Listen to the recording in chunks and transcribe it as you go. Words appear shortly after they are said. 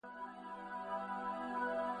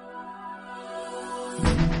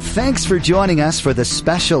Thanks for joining us for the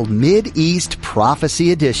special Mid-East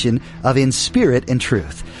Prophecy edition of In Spirit and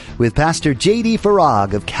Truth with Pastor J.D.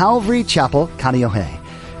 Farag of Calvary Chapel, Kaneohe.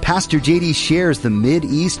 Pastor J.D. shares the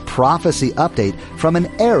Mid-East Prophecy update from an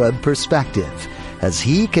Arab perspective as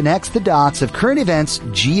he connects the dots of current events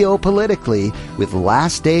geopolitically with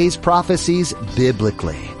last days prophecies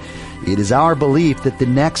biblically. It is our belief that the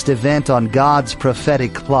next event on God's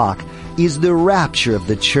prophetic clock is the rapture of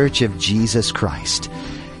the Church of Jesus Christ.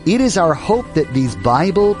 It is our hope that these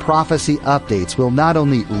Bible prophecy updates will not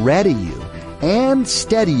only ready you and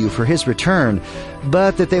steady you for His return,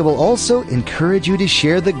 but that they will also encourage you to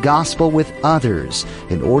share the gospel with others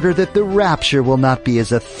in order that the rapture will not be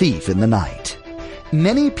as a thief in the night.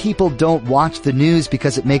 Many people don't watch the news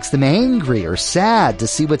because it makes them angry or sad to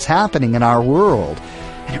see what's happening in our world,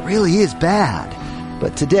 and it really is bad.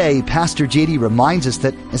 But today, Pastor J.D. reminds us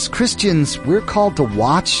that as Christians, we're called to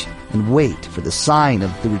watch and wait for the sign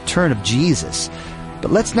of the return of Jesus.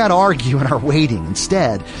 But let's not argue in our waiting.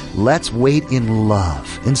 Instead, let's wait in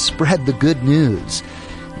love and spread the good news.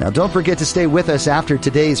 Now, don't forget to stay with us after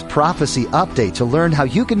today's prophecy update to learn how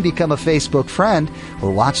you can become a Facebook friend or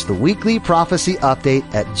watch the weekly prophecy update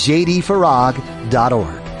at jdfarag.org.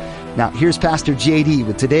 Now, here's Pastor J.D.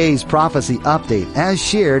 with today's prophecy update as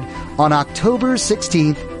shared on October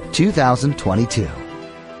 16th, 2022.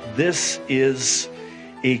 This is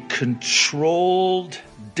a controlled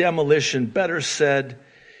demolition, better said,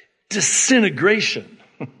 disintegration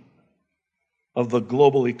of the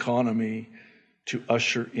global economy to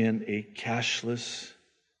usher in a cashless,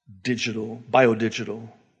 digital,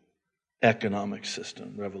 biodigital economic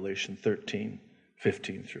system. Revelation 13:15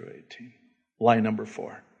 through 18. Lie number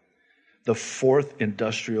 4. The fourth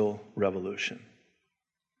industrial revolution.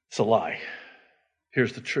 It's a lie.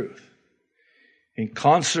 Here's the truth. In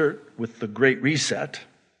concert with the Great Reset,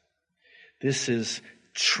 this is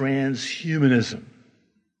transhumanism.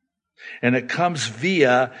 And it comes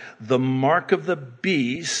via the mark of the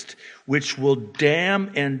beast, which will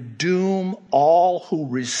damn and doom all who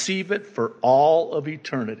receive it for all of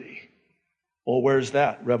eternity. Well, where's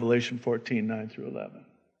that? Revelation 14:9 through 11.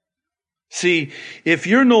 See, if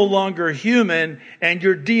you're no longer human and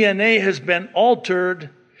your DNA has been altered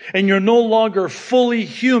and you're no longer fully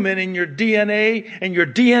human in your DNA and your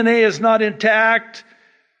DNA is not intact,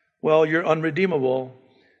 well, you're unredeemable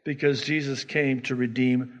because Jesus came to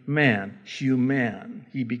redeem man, human.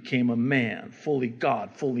 He became a man, fully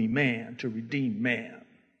God, fully man, to redeem man.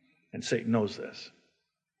 And Satan knows this.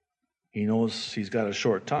 He knows he's got a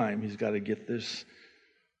short time. He's got to get this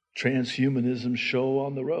transhumanism show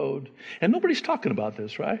on the road. And nobody's talking about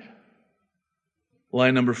this, right?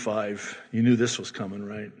 Line number 5. You knew this was coming,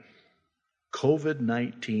 right?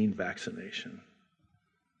 COVID-19 vaccination.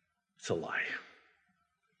 It's a lie.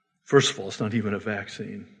 First of all, it's not even a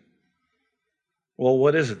vaccine. Well,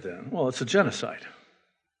 what is it then? Well, it's a genocide.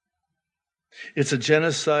 It's a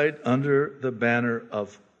genocide under the banner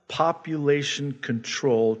of population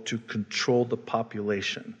control to control the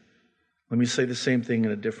population. Let me say the same thing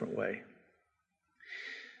in a different way.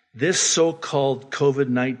 This so-called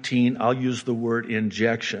COVID-19, I'll use the word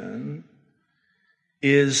injection,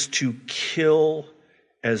 is to kill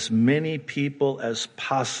as many people as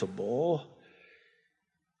possible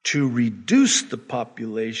to reduce the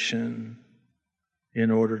population in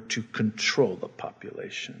order to control the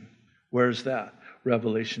population. Where's that?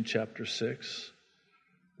 Revelation chapter 6.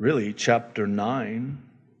 Really, chapter 9.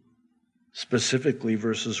 Specifically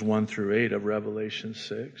verses 1 through 8 of Revelation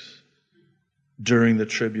 6. During the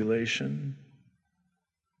tribulation.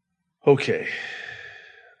 Okay.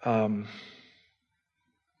 Are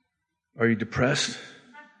you depressed?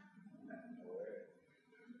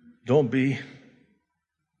 Don't be.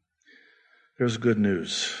 There's good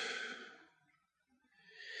news.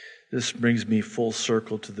 This brings me full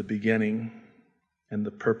circle to the beginning and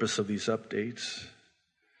the purpose of these updates,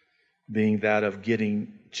 being that of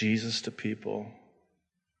getting Jesus to people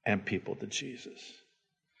and people to Jesus.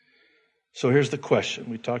 So here's the question.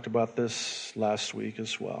 We talked about this last week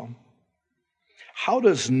as well. How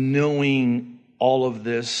does knowing all of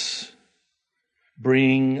this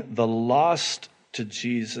bring the lost to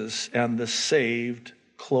Jesus and the saved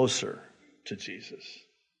closer to Jesus?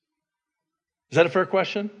 Is that a fair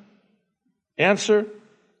question? Answer: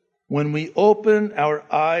 when we open our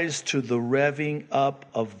eyes to the revving up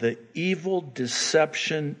of the evil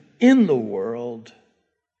deception in the world,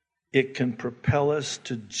 it can propel us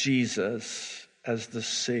to Jesus as the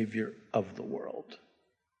Savior of the world.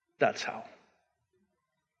 That's how.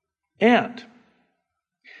 And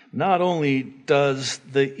not only does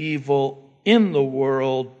the evil in the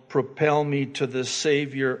world propel me to the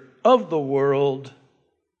Savior of the world,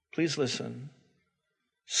 please listen,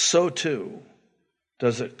 so too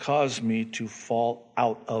does it cause me to fall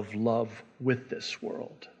out of love with this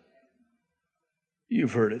world.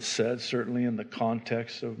 You've heard it said, certainly in the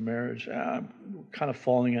context of marriage, we're kind of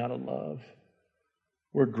falling out of love.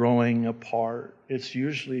 We're growing apart. It's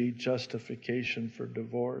usually justification for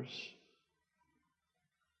divorce.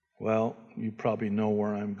 Well, you probably know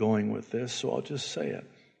where I'm going with this, so I'll just say it.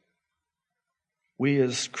 We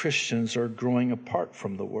as Christians are growing apart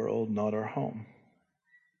from the world, not our home.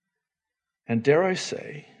 And dare I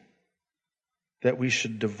say that we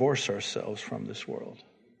should divorce ourselves from this world.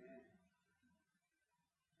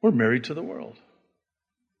 We're married to the world.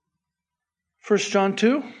 1 John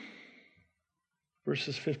 2,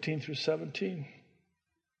 verses 15 through 17.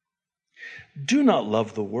 Do not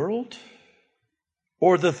love the world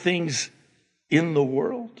or the things in the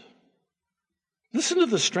world. Listen to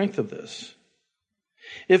the strength of this.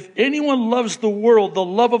 If anyone loves the world, the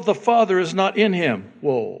love of the Father is not in him.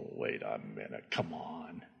 Whoa, wait a minute, come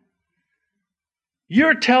on.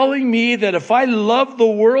 You're telling me that if I love the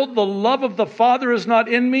world, the love of the Father is not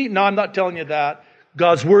in me? No, I'm not telling you that.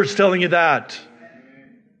 God's Word's telling you that.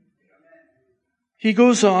 He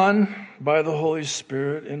goes on by the Holy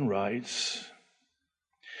Spirit and writes,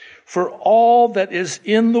 for all that is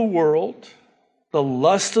in the world, the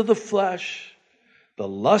lust of the flesh, the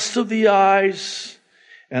lust of the eyes,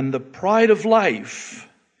 and the pride of life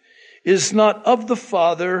is not of the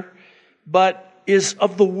Father, but is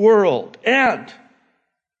of the world. And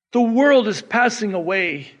the world is passing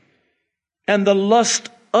away, and the lust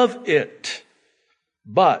of it.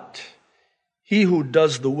 But he who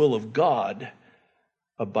does the will of God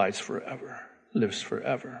abides forever, lives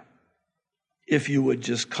forever. If you would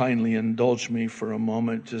just kindly indulge me for a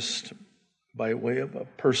moment, just by way of a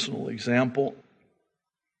personal example.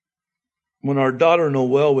 When our daughter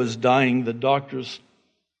Noelle was dying, the doctors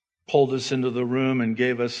pulled us into the room and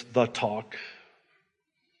gave us the talk.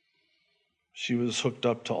 She was hooked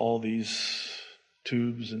up to all these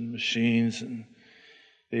tubes and machines, and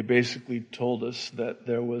they basically told us that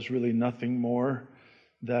there was really nothing more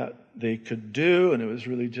that they could do, and it was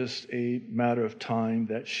really just a matter of time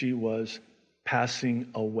that she was passing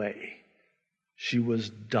away. She was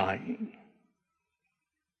dying.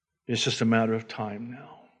 It's just a matter of time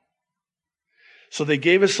now. So they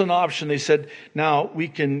gave us an option. They said, now we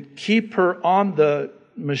can keep her on the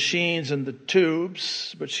machines and the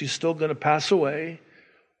tubes, but she's still going to pass away.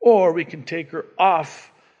 Or we can take her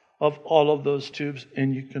off of all of those tubes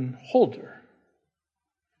and you can hold her.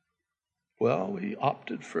 Well, we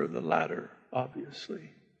opted for the latter,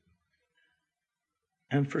 obviously.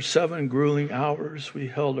 And for 7 grueling hours, we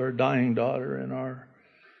held our dying daughter in our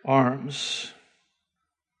arms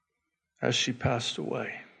as she passed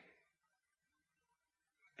away.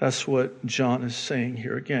 That's what John is saying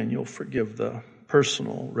here. Again, you'll forgive the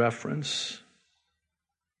personal reference.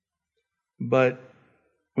 But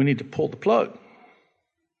we need to pull the plug.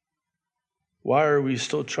 Why are we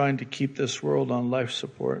still trying to keep this world on life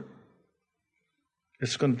support?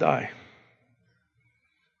 It's going to die.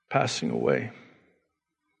 Passing away.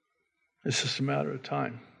 It's just a matter of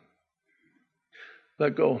time.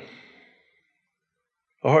 Let go.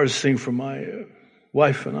 The hardest thing for my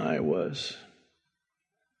wife and I was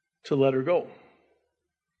to let her go.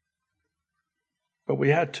 But we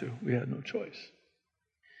had to. We had no choice.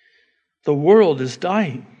 The world is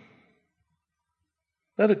dying.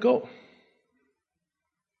 Let it go.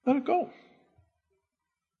 Let it go.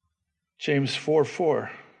 James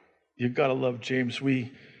 4:4. You've got to love James.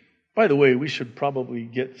 By the way, we should probably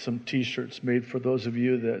get some t-shirts made for those of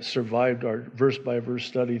you that survived our verse-by-verse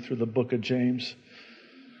study through the book of James.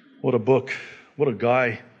 What a book. What a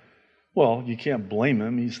guy. Well, you can't blame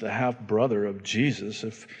him. He's the half-brother of Jesus.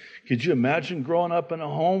 Could you imagine growing up in a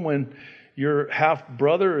home when your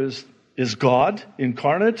half-brother is God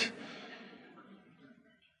incarnate?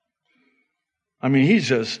 I mean, he's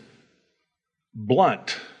just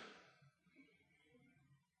blunt.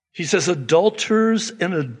 He says, adulterers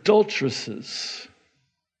and adulteresses,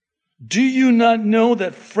 do you not know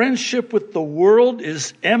that friendship with the world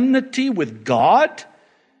is enmity with God?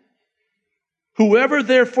 Whoever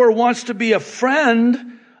therefore wants to be a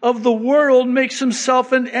friend of the world makes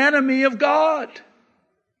himself an enemy of God.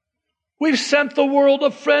 We've sent the world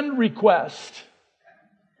a friend request.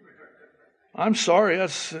 I'm sorry.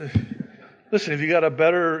 Listen, if you got a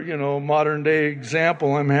better, modern day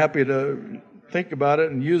example, I'm happy to think about it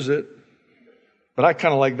and use it. But I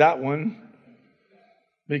kind of like that one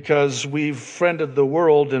because we've friended the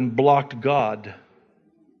world and blocked God.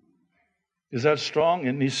 Is that strong?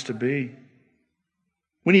 It needs to be.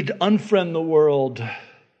 We need to unfriend the world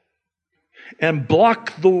and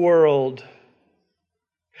block the world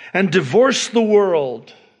and divorce the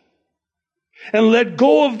world and let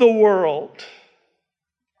go of the world.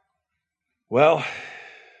 Well,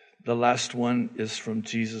 the last one is from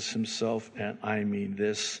Jesus himself, and I mean,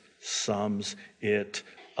 this sums it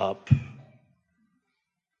up.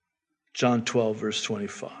 John 12, verse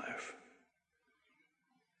 25.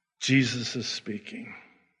 Jesus is speaking.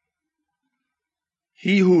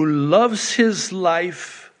 He who loves his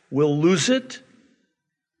life will lose it,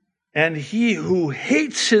 and he who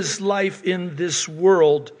hates his life in this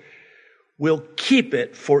world will keep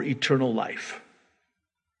it for eternal life.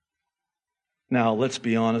 Now, let's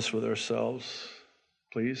be honest with ourselves,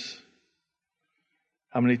 please.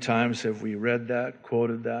 How many times have we read that,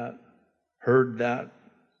 quoted that, heard that?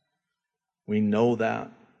 We know that.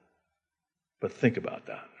 But think about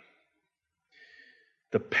that.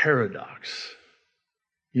 The paradox.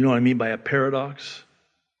 You know what I mean by a paradox?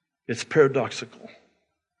 It's paradoxical.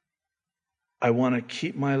 I want to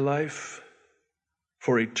keep my life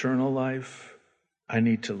for eternal life. I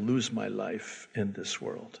need to lose my life in this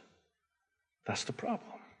world. That's the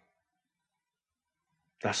problem.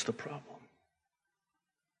 That's the problem.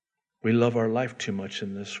 We love our life too much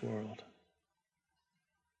in this world.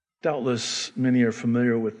 Doubtless many are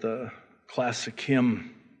familiar with the classic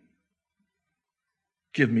hymn,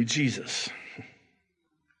 "Give Me Jesus,"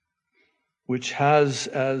 which has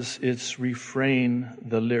as its refrain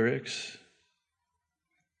the lyrics,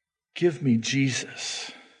 "Give me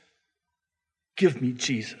Jesus. Give me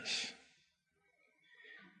Jesus.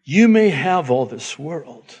 You may have all this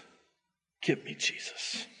world. Give me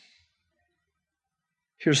Jesus."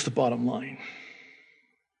 Here's the bottom line.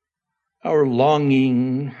 Our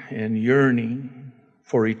longing and yearning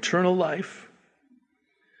for eternal life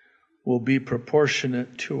will be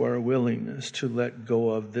proportionate to our willingness to let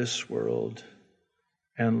go of this world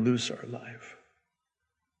and lose our life.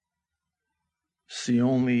 It's the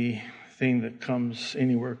only thing that comes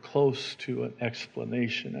anywhere close to an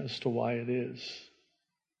explanation as to why it is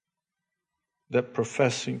that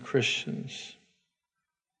professing Christians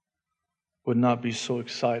would not be so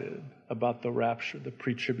excited about the rapture, the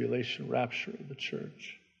pre-tribulation rapture of the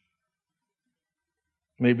church.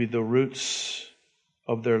 Maybe the roots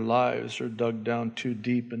of their lives are dug down too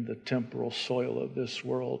deep in the temporal soil of this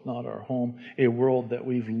world, not our home, a world that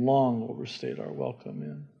we've long overstayed our welcome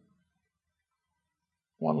in.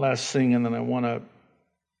 One last thing, and then I want to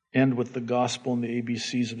end with the gospel and the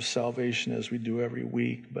ABCs of salvation as we do every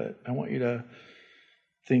week, but I want you to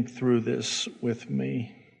think through this with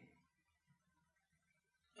me.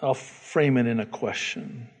 I'll frame it in a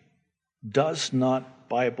question. Does not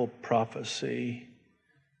Bible prophecy,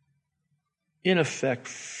 in effect,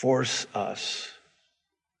 force us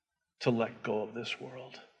to let go of this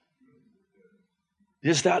world?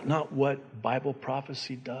 Is that not what Bible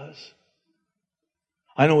prophecy does?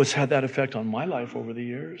 I know it's had that effect on my life over the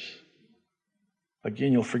years.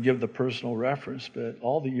 Again, you'll forgive the personal reference, but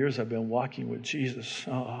all the years I've been walking with Jesus,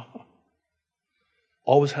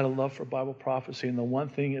 always had a love for Bible prophecy. And the one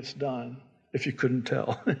thing it's done, if you couldn't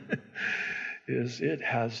tell, is it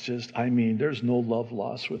has just, there's no love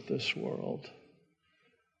lost with this world.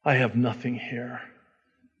 I have nothing here.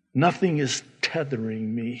 Nothing is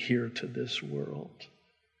tethering me here to this world.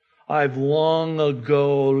 I've long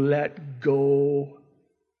ago let go.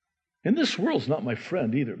 And this world's not my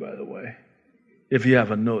friend either, by the way. If you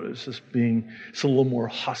haven't noticed, it's a little more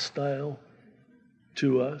hostile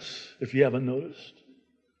to us, if you haven't noticed.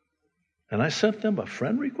 And I sent them a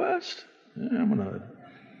friend request? Yeah, I'm going to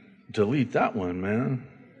delete that one, man.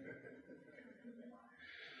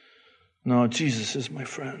 No, Jesus is my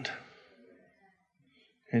friend.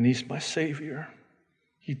 And he's my Savior.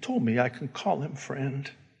 He told me I can call him friend.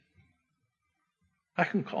 I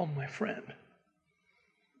can call him my friend.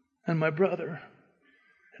 And my brother.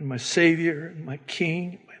 And my Savior. And my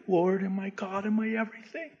King. And my Lord. And my God. And my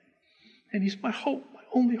everything. And he's my hope. My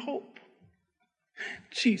only hope.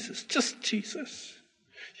 Jesus, just Jesus.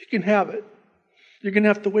 You can have it. You're going to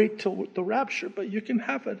have to wait till the rapture, but you can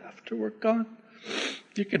have it after we're gone.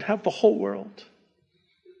 You can have the whole world.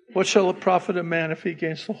 What shall it profit a man if he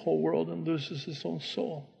gains the whole world and loses his own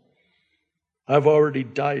soul? I've already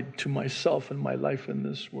died to myself and my life in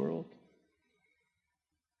this world.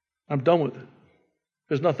 I'm done with it.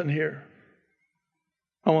 There's nothing here.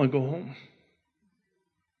 I want to go home.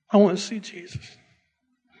 I want to see Jesus.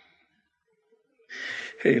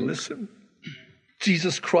 Hey, listen,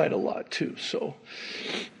 Jesus cried a lot too,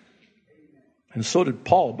 and so did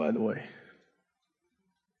Paul, by the way.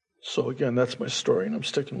 So again, that's my story, and I'm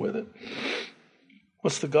sticking with it.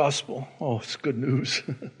 What's the gospel? Oh, it's good news.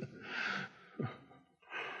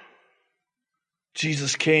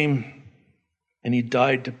 Jesus came and he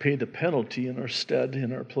died to pay the penalty in our stead,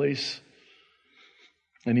 in our place.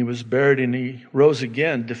 And he was buried and he rose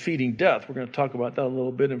again, defeating death. We're going to talk about that a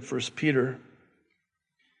little bit in 1 Peter.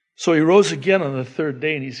 So he rose again on the third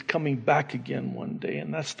day, and he's coming back again one day.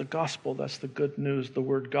 And that's the gospel. That's the good news. The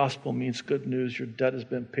word gospel means good news. Your debt has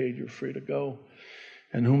been paid. You're free to go.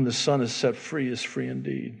 And whom the Son has set free is free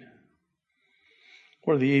indeed.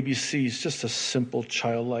 What are the ABCs? Just a simple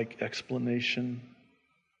childlike explanation.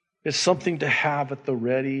 It's something to have at the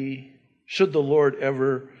ready. Should the Lord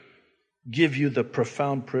ever give you the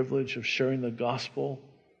profound privilege of sharing the gospel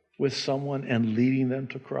with someone and leading them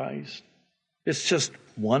to Christ. It's just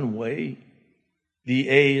one way. The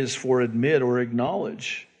A is for admit or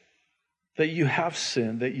acknowledge that you have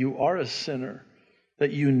sinned, that you are a sinner,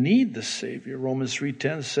 that you need the Savior. Romans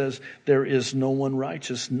 3:10 says there is no one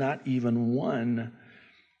righteous, not even one.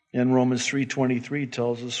 And Romans 3:23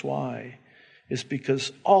 tells us why. It's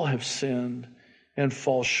because all have sinned and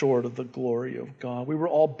fall short of the glory of God. We were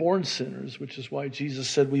all born sinners, which is why Jesus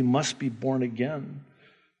said we must be born again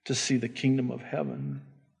to see the kingdom of heaven.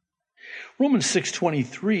 Romans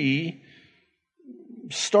 6:23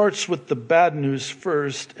 starts with the bad news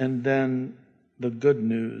first and then the good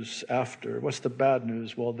news after. What's the bad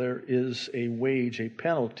news? Well, there is a wage, a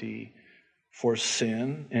penalty for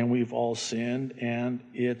sin, and we've all sinned, and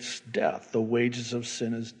it's death. The wages of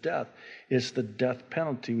sin is death. It's the death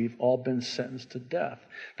penalty. We've all been sentenced to death.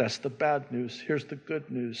 That's the bad news. Here's the good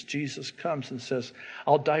news. Jesus comes and says,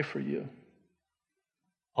 I'll die for you.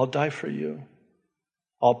 I'll die for you.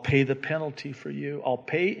 I'll pay the penalty for you. I'll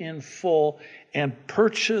pay in full and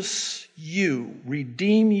purchase you,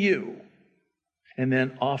 redeem you, and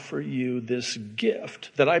then offer you this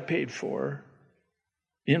gift that I paid for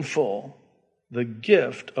in full. The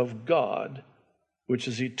gift of God, which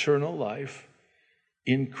is eternal life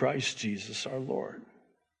in Christ Jesus our Lord.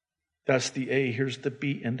 That's the A. Here's the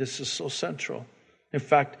B, and this is so central. In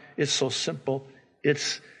fact, it's so simple.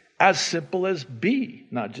 It's as simple as B,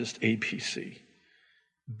 not just ABC.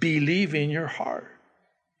 Believe in your heart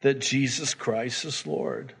that Jesus Christ is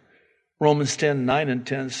Lord. Romans 10:9 and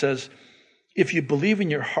 10 says, if you believe in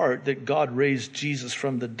your heart that God raised Jesus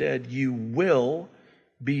from the dead, you will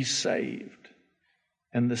be saved.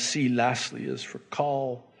 And the C, lastly, is for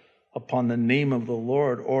call upon the name of the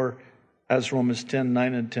Lord. Or, as Romans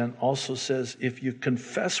 10:9 and 10 also says, if you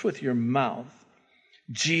confess with your mouth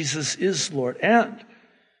Jesus is Lord and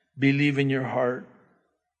believe in your heart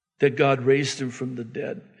that God raised him from the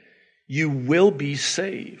dead, you will be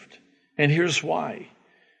saved. And here's why.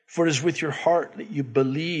 For it is with your heart that you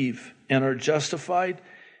believe and are justified,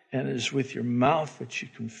 and it is with your mouth that you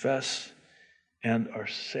confess and are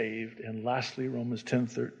saved. And lastly, Romans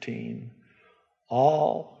 10:13,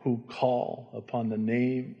 all who call upon the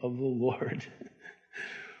name of the Lord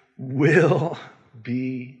will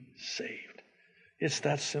be saved. It's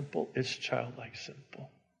that simple. It's childlike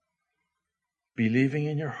simple. Believing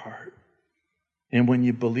in your heart. And when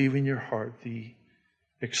you believe in your heart, the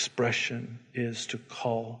expression is to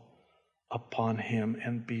call upon him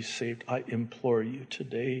and be saved. I implore you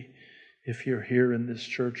today, if you're here in this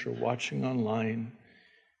church or watching online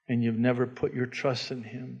and you've never put your trust in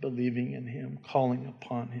him, believing in him, calling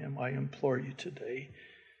upon him, I implore you today.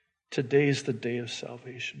 Today is the day of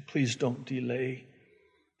salvation. Please don't delay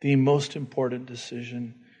the most important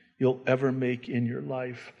decision you'll ever make in your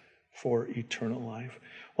life for eternal life.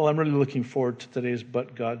 Well, I'm really looking forward to today's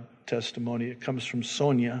But God testimony. It comes from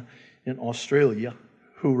Sonia in Australia,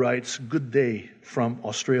 who writes, good day from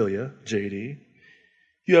Australia, JD.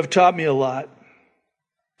 You have taught me a lot.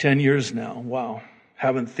 10 years now. Wow.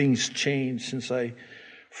 Haven't things changed since I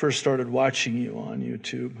first started watching you on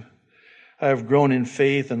YouTube? I have grown in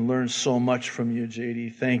faith and learned so much from you,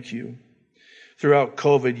 JD. Thank you. Throughout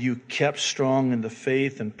COVID, you kept strong in the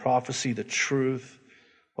faith and prophecy, the truth,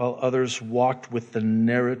 while others walked with the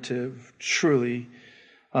narrative. Truly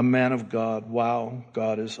a man of God. Wow,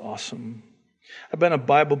 God is awesome. I've been a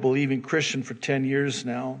Bible-believing Christian for 10 years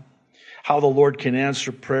now. How the Lord can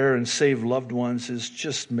answer prayer and save loved ones is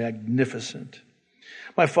just magnificent.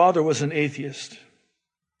 My father was an atheist.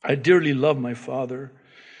 I dearly loved my father.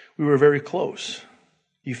 We were very close.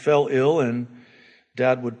 He fell ill, and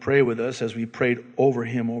Dad would pray with us as we prayed over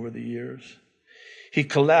him over the years. He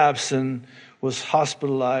collapsed and was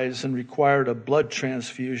hospitalized and required a blood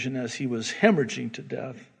transfusion as he was hemorrhaging to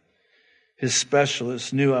death. His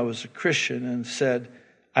specialist knew I was a Christian and said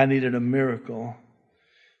I needed a miracle.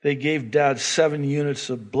 They gave Dad 7 units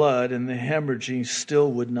of blood, and the hemorrhaging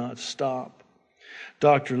still would not stop.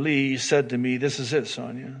 Dr. Lee said to me, this is it,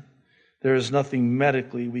 Sonia. There is nothing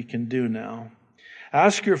medically we can do now.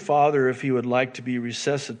 Ask your father if he would like to be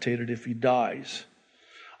resuscitated if he dies."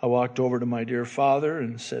 I walked over to my dear father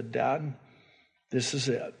and said, "Dad, this is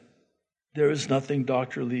it. There is nothing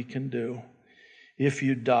Dr. Lee can do. If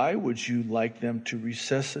you die, would you like them to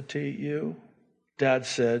resuscitate you?" Dad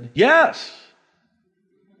said, "Yes.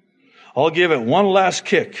 I'll give it one last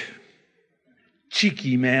kick."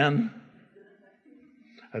 Cheeky man.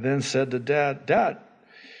 I then said to Dad, "Dad,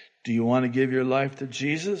 do you want to give your life to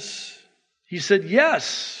Jesus?" He said,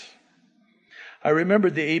 "Yes." I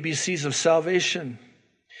remembered the ABCs of salvation.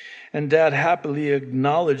 And Dad happily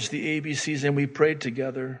acknowledged the ABCs, and we prayed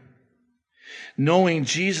together. Knowing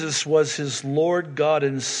Jesus was his Lord, God,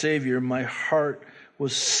 and Savior, my heart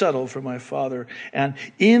was settled for my father. And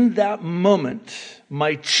in that moment,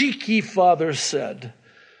 my cheeky father said,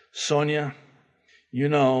 "Sonia, you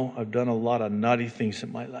know I've done a lot of naughty things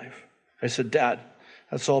in my life." I said, "Dad,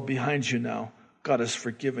 that's all behind you now. God has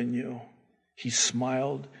forgiven you." He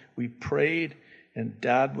smiled. We prayed, and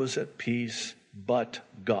Dad was at peace. But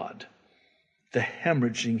God. The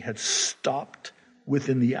hemorrhaging had stopped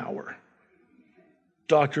within the hour.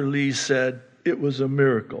 Dr. Lee said it was a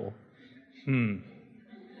miracle. I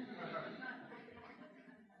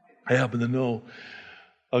happen to know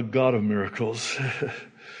a God of miracles.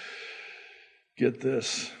 Get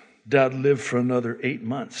this. Dad lived for another 8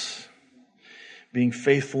 months, being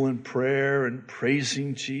faithful in prayer and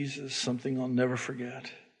praising Jesus, something I'll never forget.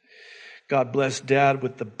 God blessed Dad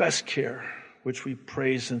with the best care, which we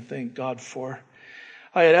praise and thank God for.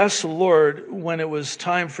 I had asked the Lord when it was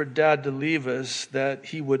time for Dad to leave us that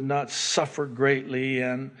he would not suffer greatly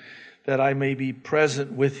and that I may be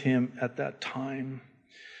present with him at that time.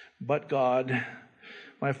 But God,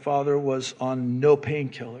 my father was on no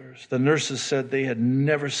painkillers. The nurses said they had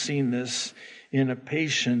never seen this in a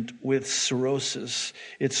patient with cirrhosis.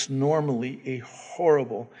 It's normally a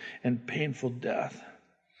horrible and painful death.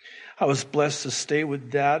 I was blessed to stay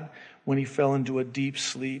with Dad when he fell into a deep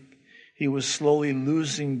sleep. He was slowly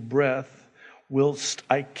losing breath whilst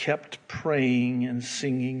I kept praying and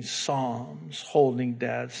singing psalms, holding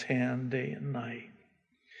Dad's hand day and night.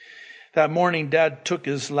 That morning, Dad took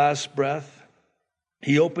his last breath.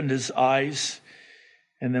 He opened his eyes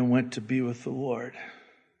and then went to be with the Lord.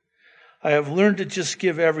 I have learned to just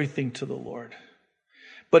give everything to the Lord,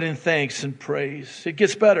 but in thanks and praise. It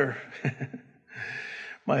gets better.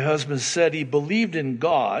 My husband said he believed in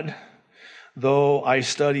God. Though I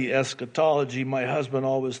study eschatology, my husband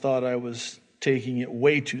always thought I was taking it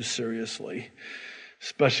way too seriously,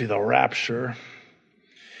 especially the rapture.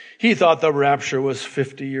 He thought the rapture was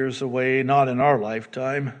 50 years away, not in our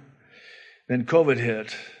lifetime. Then COVID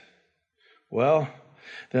hit. Well,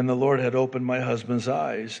 then the Lord had opened my husband's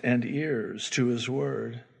eyes and ears to his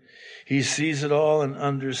word. He sees it all and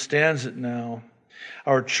understands it now.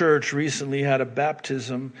 Our church recently had a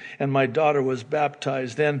baptism, and my daughter was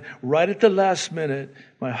baptized. Then, right at the last minute,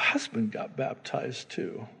 my husband got baptized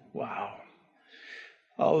too. Wow.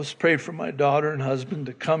 I always prayed for my daughter and husband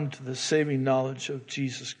to come to the saving knowledge of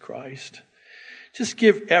Jesus Christ. Just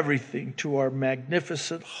give everything to our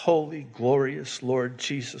magnificent, holy, glorious Lord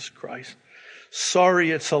Jesus Christ.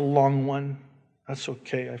 Sorry it's a long one. That's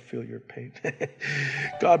okay. I feel your pain.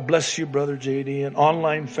 God bless you, Brother JD, and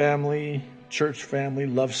online family, church family,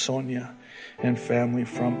 love Sonia, and family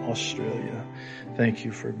from Australia. Thank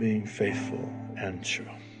you for being faithful and true.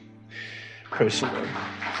 Praise the Lord.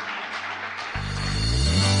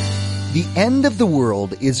 The end of the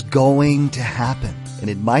world is going to happen, and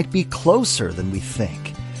it might be closer than we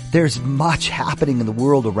think. There's much happening in the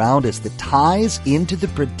world around us that ties into the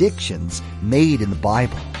predictions made in the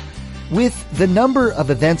Bible. With the number of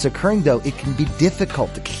events occurring, though, it can be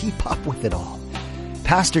difficult to keep up with it all.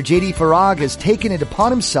 Pastor J.D. Farag has taken it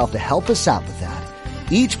upon himself to help us out with that.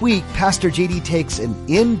 Each week, Pastor J.D. takes an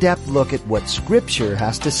in-depth look at what Scripture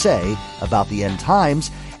has to say about the end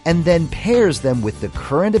times and then pairs them with the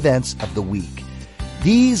current events of the week.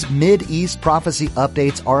 These Mid-East prophecy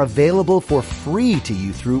updates are available for free to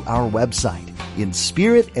you through our website,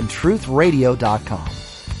 inspiritandtruthradio.com.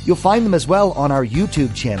 You'll find them as well on our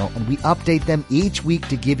YouTube channel, and we update them each week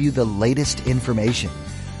to give you the latest information.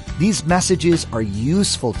 These messages are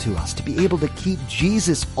useful to us to be able to keep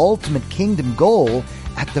Jesus' ultimate kingdom goal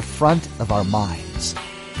at the front of our minds.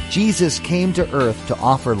 Jesus came to earth to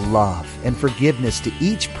offer love and forgiveness to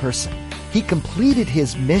each person. He completed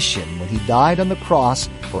his mission when he died on the cross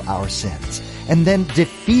for our sins and then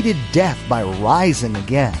defeated death by rising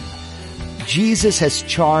again. Jesus has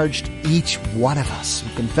charged each one of us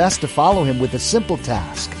who confess to follow him with a simple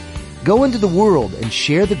task. Go into the world and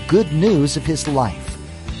share the good news of his life.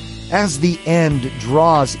 As the end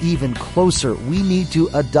draws even closer, we need to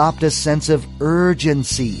adopt a sense of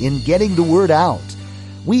urgency in getting the word out.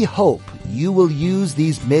 We hope you will use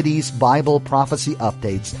these Mideast Bible prophecy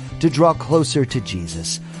updates to draw closer to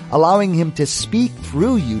Jesus, allowing Him to speak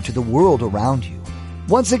through you to the world around you.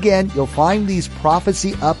 Once again, you'll find these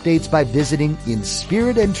prophecy updates by visiting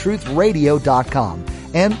inspiritandtruthradio.com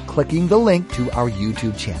and clicking the link to our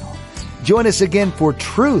YouTube channel. Join us again for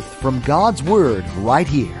truth from God's Word right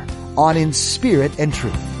here on In Spirit and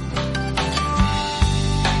Truth.